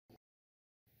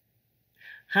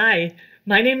Hi,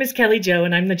 my name is Kelly Jo,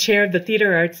 and I'm the chair of the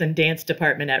Theater Arts and Dance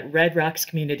Department at Red Rocks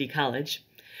Community College.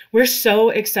 We're so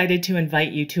excited to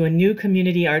invite you to a new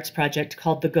community arts project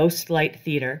called the Ghost Light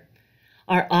Theater.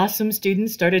 Our awesome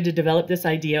students started to develop this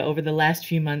idea over the last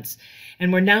few months,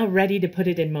 and we're now ready to put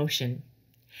it in motion.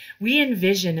 We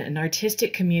envision an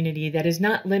artistic community that is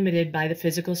not limited by the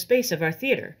physical space of our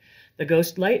theater. The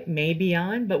ghost light may be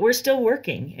on, but we're still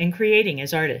working and creating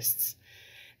as artists.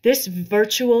 This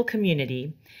virtual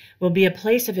community will be a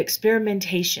place of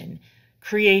experimentation,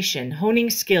 creation, honing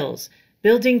skills,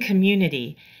 building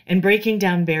community, and breaking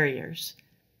down barriers.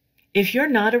 If you're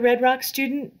not a Red Rock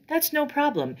student, that's no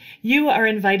problem. You are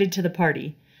invited to the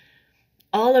party.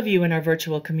 All of you in our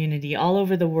virtual community all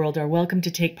over the world are welcome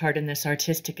to take part in this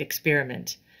artistic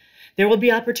experiment. There will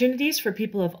be opportunities for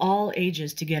people of all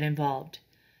ages to get involved.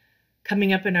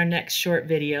 Coming up in our next short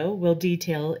video, we'll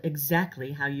detail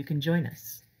exactly how you can join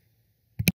us.